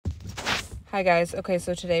Hi guys. Okay,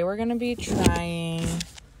 so today we're gonna be trying.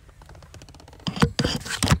 Do you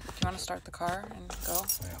want to start the car and go?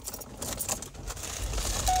 Yeah.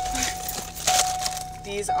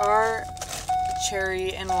 These are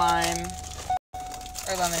cherry and lime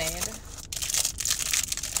or lemonade.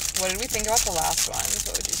 What did we think about the last ones?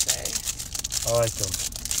 What would you say? I like them.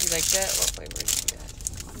 You liked it? What flavor did you get?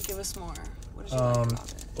 Come on, give us more. What did you like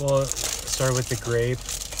about it? Well, start with the grape,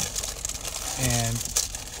 and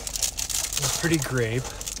it was pretty grape.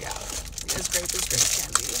 Yeah, as grape as grape can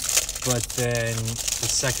be. But then the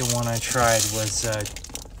second one I tried was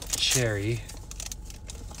cherry,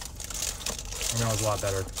 and that was a lot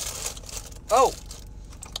better. Oh,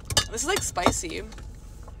 this is like spicy.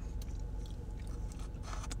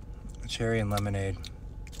 Cherry and lemonade.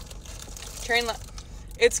 Cherry and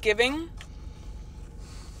it's giving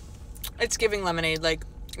lemonade, like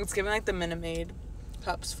it's giving like the Minute Maid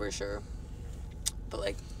cups for sure. But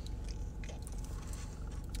like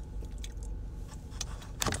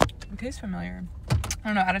it tastes familiar. I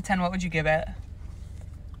don't know, out of 10 what would you give it?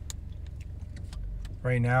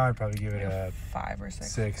 Right now I'd probably give it Like a 5 or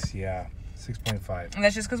 6. 6, yeah. 6.5. And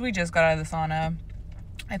that's just because we just got out of the sauna.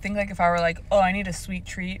 I think like if I were like, oh, I need a sweet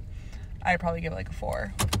treat, I'd probably give it like a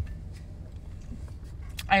 4.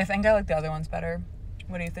 I think I like the other ones better.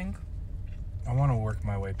 What do you think? I want to work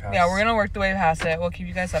my way past. Yeah, we're gonna work the way past it. We'll keep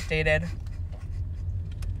you guys updated.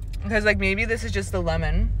 Because like maybe this is just the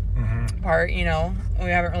lemon part, you know.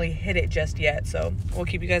 We haven't really hit it just yet, so we'll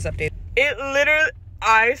keep you guys updated. It literally,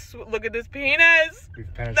 look at this penis.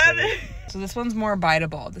 We've penetrated. So this one's more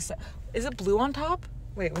biteable. Is it blue on top?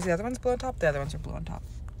 Wait, was the other one's blue on top? The other ones are blue on top.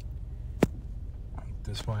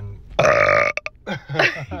 This one.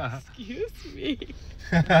 Excuse me.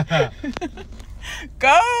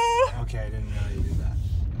 Go. Okay, I didn't know you did that.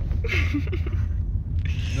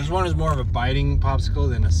 This one is more of a biting popsicle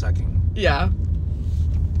than a sucking. Yeah.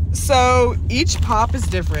 So each pop is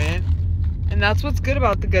different, and that's what's good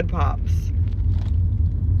about the good pops.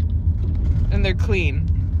 And they're clean.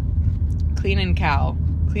 Clean and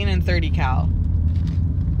 30 cal.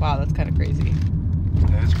 Wow, that's kind of crazy.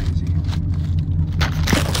 That is crazy.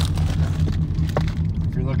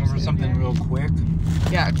 If you're looking for something real quick.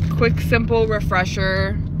 Yeah, quick, simple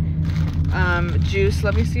refresher. Juice.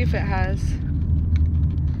 Let me see if it has.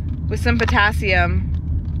 With some potassium.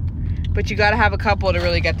 But you gotta have a couple to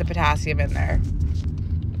really get the potassium in there.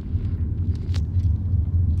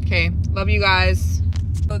 Okay, love you guys.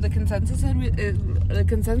 So the consensus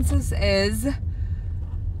is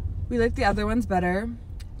we like the other ones better.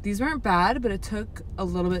 These weren't bad, but it took a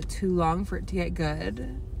little bit too long for it to get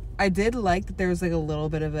good. I did like that there was like a little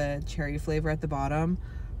bit of a cherry flavor at the bottom,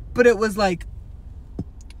 but it was like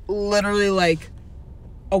literally like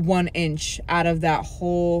a 1 inch out of that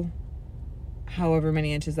whole, however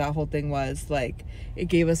many inches that whole thing was. Like it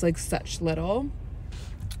gave us like such little.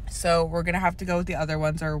 So we're gonna have to go with the other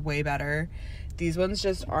ones, are way better. These ones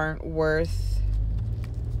just aren't worth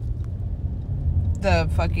the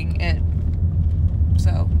fucking it. So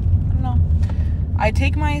I don't know. I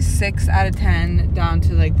take my 6 out of 10 down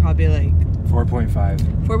to like probably like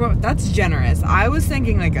 4.5. 4. That's generous. I was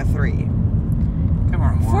thinking like a 3. They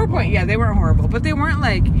weren't horrible. 4 yeah, they weren't horrible, but they weren't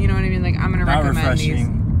like, you know what I mean? Like I'm gonna Not recommend refreshing. these.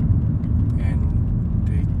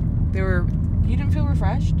 And They were. You didn't feel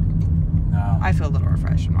refreshed? no. I feel a little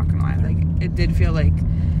refreshed. I'm not gonna lie. Like it did feel like,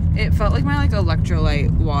 it felt like my like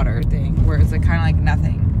electrolyte water thing, where it's like kind of like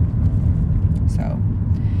nothing. So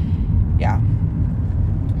yeah.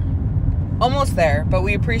 Almost there, but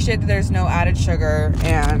we appreciate that there's no added sugar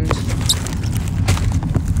and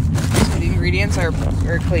the ingredients are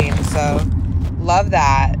clean, so love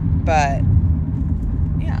that. But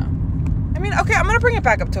yeah, I mean, okay, I'm gonna bring it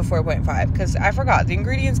back up to a 4.5 because I forgot the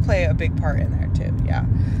ingredients play a big part in there too. Yeah,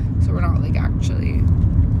 so we're not like actually,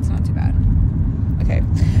 it's not too bad. Okay,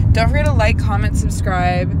 don't forget to like, comment,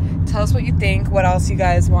 subscribe, tell us what you think, what else you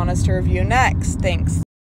guys want us to review next. Thanks.